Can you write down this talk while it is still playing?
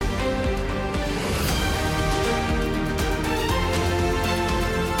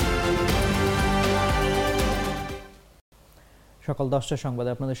সকাল 10টার সংবাদে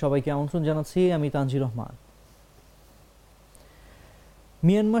আপনাদের সবাইকে আমন্ত্রণ জানাচ্ছি। আমি তানজির রহমান।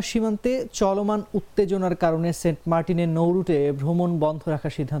 মিয়ানমার সীমান্তে চলমান উত্তেজনার কারণে সেন্ট মার্টিনের নৌরুটে ভ্রমণ বন্ধ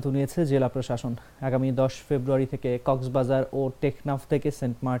রাখার সিদ্ধান্ত নিয়েছে জেলা প্রশাসন। আগামী 10 ফেব্রুয়ারি থেকে কক্সবাজার ও টেকনাফ থেকে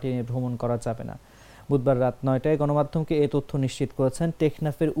সেন্ট মার্টিনে ভ্রমণ করা যাবে না। বুধবার রাত 9টায় গণমাধ্যমকে এ তথ্য নিশ্চিত করেছেন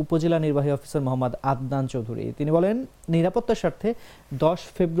টেকনাফের উপজেলা নির্বাহী অফিসার মোহাম্মদ আদনান চৌধুরী। তিনি বলেন, নিরাপত্তার স্বার্থে 10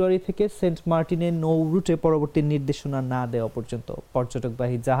 ফেব্রুয়ারি থেকে সেন্ট মার্টিনের নৌ রুটে পরবর্তী নির্দেশনা না দেওয়া পর্যন্ত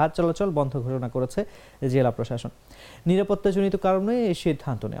পর্যটকবাহী জাহাজ চলাচল বন্ধ ঘোষণা করেছে জেলা প্রশাসন। নিরাপত্তাজনিত কারণে এই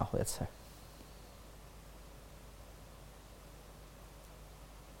সিদ্ধান্ত নেওয়া হয়েছে।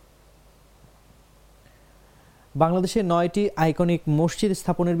 বাংলাদেশে 9টি আইকনিক মসজিদ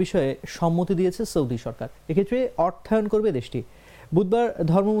স্থাপনের বিষয়ে সম্মতি দিয়েছে সৌদি সরকার। এক্ষেত্রে অর্থায়ন করবে দেশটি। বুধবার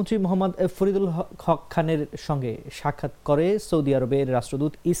ধর্মমন্ত্রী মোহাম্মদ ফরিদুল হক খানের সঙ্গে সাক্ষাৎ করে সৌদি আরবের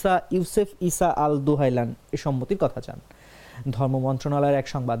রাষ্ট্রদূত ইউসেফ ইসা আল দুহাইলান এ সম্মতির কথা জানান। ধর্ম মন্ত্রণালয়ের এক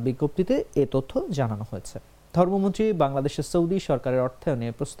সংবাদ বিজ্ঞপ্তিতে এ তথ্য জানানো হয়েছে। ধর্মমন্ত্রী বাংলাদেশের সৌদি সরকারের অর্থায়নে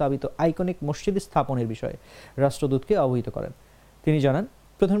প্রস্তাবিত আইকনিক মসজিদ স্থাপনের বিষয়ে রাষ্ট্রদূতকে অবহিত করেন। তিনি জানান,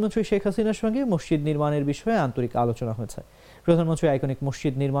 প্রধানমন্ত্রী শেখ হাসিনার সঙ্গে মসজিদ নির্মাণের বিষয়ে আন্তরিক আলোচনা হয়েছে। প্রধানমন্ত্রী আইকনিক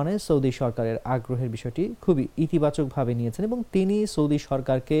মসজিদ নির্মাণে সৌদি সরকারের আগ্রহের বিষয়টি খুবই ইতিবাচকভাবে নিয়েছেন এবং তিনি সৌদি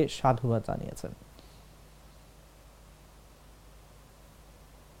সরকারকে সাধুবাদ জানিয়েছেন।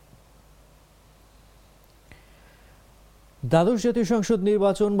 দ্বাদশ জাতীয় সংসদ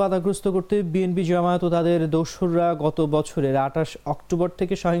নির্বাচন বাধাগ্রস্ত করতে বিএনপি জামায়াত ও তাদের দোসররা গত বছরের 28 অক্টোবর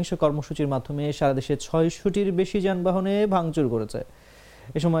থেকে সহিংস কর্মসূচির মাধ্যমে সারা দেশে 600টির বেশি যানবাহনে ভাঙচুর করেছে।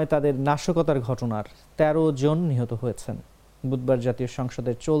 এ সময় তাদের নাশকতার ঘটনার 13 জন নিহত হয়েছেন। বুধবার জাতীয়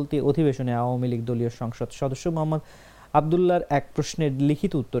সংসদের চলতি অধিবেশনে আওয়ামী লীগ দলীয় সংসদ সদস্য মোহাম্মদ আবদুল্লাহর এক প্রশ্নের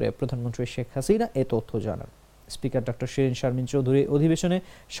লিখিত উত্তরে প্রধানমন্ত্রী শেখ হাসিনা এ তথ্য জানান। স্পিকার ডক্টর শিরিন শারমিন চৌধুরী অধিবেশনে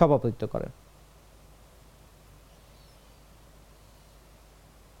সভাপতিত্ব করেন।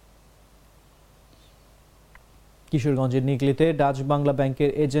 কিশোরগঞ্জের নিকলিতে ডাচ বাংলা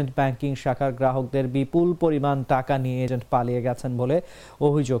ব্যাংকের এজেন্ট ব্যাংকিং শাখার গ্রাহকদের বিপুল পরিমাণ টাকা নিয়ে এজেন্ট পালিয়ে গেছেন বলে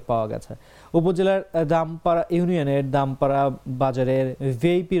অভিযোগ পাওয়া গেছে। উপজেলার দামপাড়া ইউনিয়নের দামপাড়া বাজারের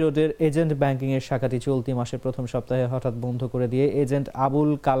ভিআইপি রোডের এজেন্ট ব্যাংকিং এর শাখাটি চলতি মাসের প্রথম সপ্তাহে হঠাৎ বন্ধ করে দিয়ে এজেন্ট আবুল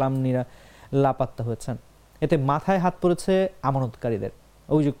কালাম লাপাত্তা হয়েছেন। এতে মাথায় হাত পড়েছে আমানতকারীদের।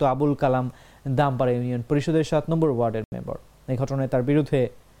 অভিযুক্ত আবুল কালাম দামপাড়া ইউনিয়ন পরিষদের 7 নম্বর ওয়ার্ডের মেম্বার। এই ঘটনায় তার বিরুদ্ধে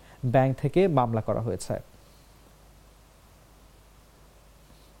ব্যাংক থেকে মামলা করা হয়েছে।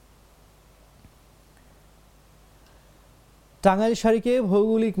 টাঙ্গাইল শাড়িকে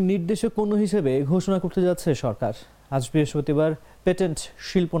ভৌগোলিক নির্দেশক পণ্য হিসেবে ঘোষণা করতে যাচ্ছে সরকার। আজ বৃহস্পতিবার পেটেন্ট,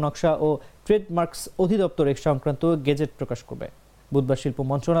 শিল্প নকশা ও ট্রেডমার্কস অধিদপ্তর এ সংক্রান্ত গেজেট প্রকাশ করবে। বুধবার শিল্প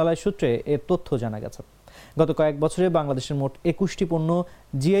মন্ত্রণালয় সূত্রে এর তথ্য জানা গেছে। গত কয়েক বছরে বাংলাদেশের মোট 21টি পণ্য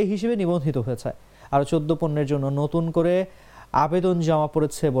জিআই হিসেবে নিবন্ধিত হয়েছে। আরও 14 পণ্যের জন্য নতুন করে আবেদন জমা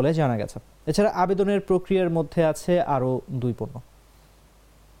পড়েছে বলে জানা গেছে। এছাড়া আবেদনের প্রক্রিয়ার মধ্যে আছে আরও 2 পণ্য।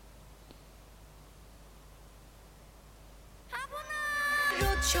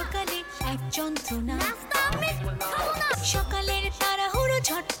 সকালে এক যন্ত্রণা, সকালের তাড়াহুড়ো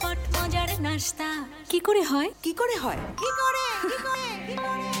ঝটপট মজার নাস্তা। কি করে হয়?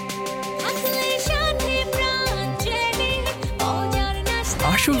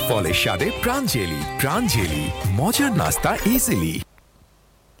 আসল ফলের স্বাদে প্রাঞ্জলি মজার নাস্তা ইজিলি।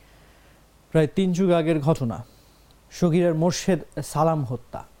 প্রায় 3 যুগ আগের ঘটনা, সগীরার মোর্শেদ সালাম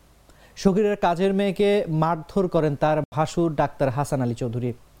হত্যা। সগীরার কাজের মেয়েকে মারধর করেন তার ভাসুর ডাক্তার হাসান আলী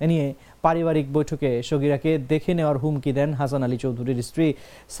চৌধুরী। এ নিয়ে পারিবারিক বৈঠকে সগীরাকে দেখে নেওয়ার হুমকি দেন হাসান আলী চৌধুরীর স্ত্রী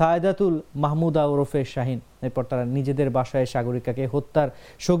সায়েদাতুল মাহমুদা ওরফে শাহিন। এরপর তারা নিজেদের বাসায়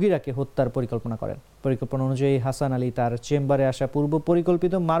সগীরাকে হত্যার পরিকল্পনা করেন। পরিকল্পনা অনুযায়ী হাসান আলী তার চেম্বারে আসা পূর্ব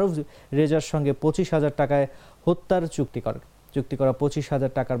পরিকল্পিত মারুফ রেজার সঙ্গে 25,000 টাকায় হত্যার চুক্তি করেন। চুক্তি করা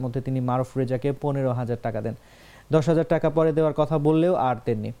 25,000 টাকার মধ্যে তিনি মারুফ রেজাকে 15,000 টাকা দেন। 10,000 টাকা পরে দেওয়ার কথা বললেও আর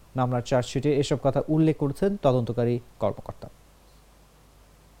দেননি। মামলার চার্জশিটে এসব কথা উল্লেখ করেছেন তদন্তকারী কর্মকর্তা।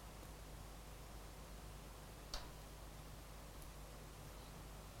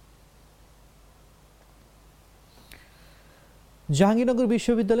 জাহাঙ্গীরনগর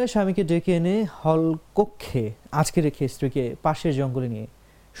বিশ্ববিদ্যালয়ে স্বামীকে ডেকে এনে হল কক্ষে আটকে রেখে স্ত্রীকে পাশের জঙ্গলে নিয়ে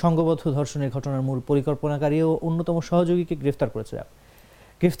সংঘবদ্ধ ধর্ষণের ঘটনার মূল পরিকল্পনাকারী ও অন্যতম সহযোগীকে গ্রেফতার করেছে র্যাব।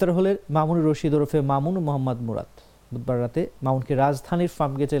 গ্রেফতার হলেন মামুনুর রশিদ ওরফে মামুন, মোহাম্মদ মুরাদ। বুধবার রাতে মামুনকে রাজধানীর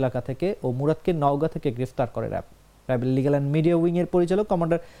ফার্মগেট এলাকা থেকে ও মুরাদকে নওগাঁ থেকে গ্রেফতার করে র্যাব। র্যাবের লিগ্যাল অ্যান্ড মিডিয়া উইং এর পরিচালক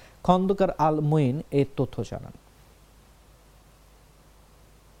কমান্ডার খন্দকার আল মুইন এই তথ্য জানান।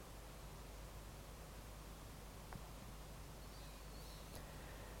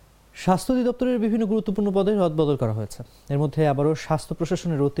 স্বাস্থ্য অধিদপ্তরের বিভিন্ন গুরুত্বপূর্ণ পদে রদবদল করা হয়েছে। এর মধ্যে আবারও স্বাস্থ্য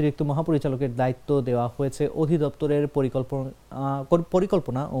প্রশাসনের অতিরিক্ত মহাপরিচালকের দায়িত্ব দেওয়া হয়েছে অধিদপ্তরের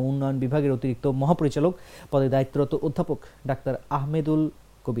পরিকল্পনা ও উন্নয়ন বিভাগের অতিরিক্ত মহাপরিচালক পদে দায়িত্বরত অধ্যাপক ডাক্তার আহমেদুল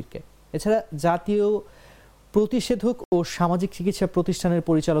কবিরকে। এছাড়া জাতীয় প্রতিষেধক ও সামাজিক চিকিৎসা প্রতিষ্ঠানের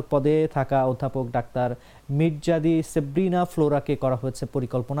পরিচালক পদে থাকা অধ্যাপক ডাক্তার মির্জাদি সেব্রিনা ফ্লোরাকে করা হয়েছে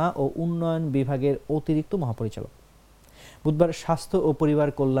পরিকল্পনা ও উন্নয়ন বিভাগের অতিরিক্ত মহাপরিচালক। বুধবার স্বাস্থ্য ও পরিবার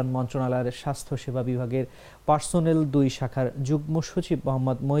কল্যাণ মন্ত্রণালয়ের স্বাস্থ্য সেবা বিভাগের পার্সোনেল 2 শাখার যুগ্ম সচিব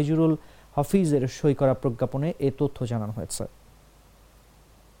মোহাম্মদ মইজুরুল হাফিজের সই করা প্রজ্ঞাপনে এ তথ্য জানানো হয়েছে।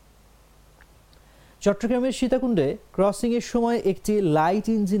 চট্টগ্রামের সীতাকুণ্ডে ক্রসিং এর সময় একটি লাইট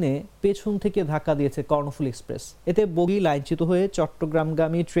ইঞ্জিনে পেছন থেকে ধাক্কা দিয়েছে কর্ণফুলী এক্সপ্রেস। এতে বগি লাইনচ্যুত হয়ে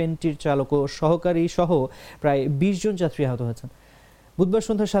চট্টগ্রামগামী ট্রেনটির চালক ও সহকারী সহ প্রায় 20 জন যাত্রী আহত হয়েছেন। বুধবার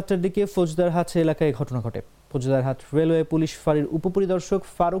সন্ধ্যা 7টার দিকে ফৌজদারহাট এলাকায় ঘটনা ঘটে। ফৌজদারহাট রেলওয়ে পুলিশ ফাঁড়ির উপপরিদর্শক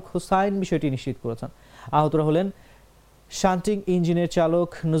ফারুক হোসাইন বিষয়টি নিশ্চিত করেছেন। আহতরা হলেন শান্টিং ইঞ্জিনের চালক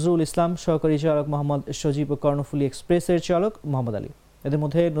নজরুল ইসলাম, সহকারী চালক মোহাম্মদ সজীব ও কর্ণফুলী এক্সপ্রেসের চালক মোহাম্মদ আলী। এদের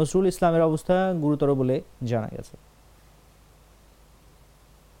মধ্যে নজরুল ইসলামের অবস্থা গুরুতর বলে জানা গেছে।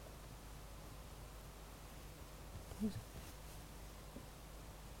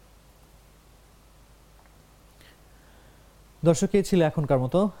 দর্শক, এই ছিল এখনকার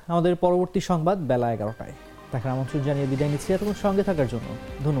মতো। আমাদের পরবর্তী সংবাদ বেলা 11টায় দেখার আমন্ত্রণ জানিয়ে বিদায় নিচ্ছি। এতক্ষণ সঙ্গে থাকার জন্য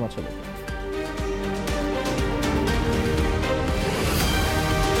ধন্যবাদ সবাইকে।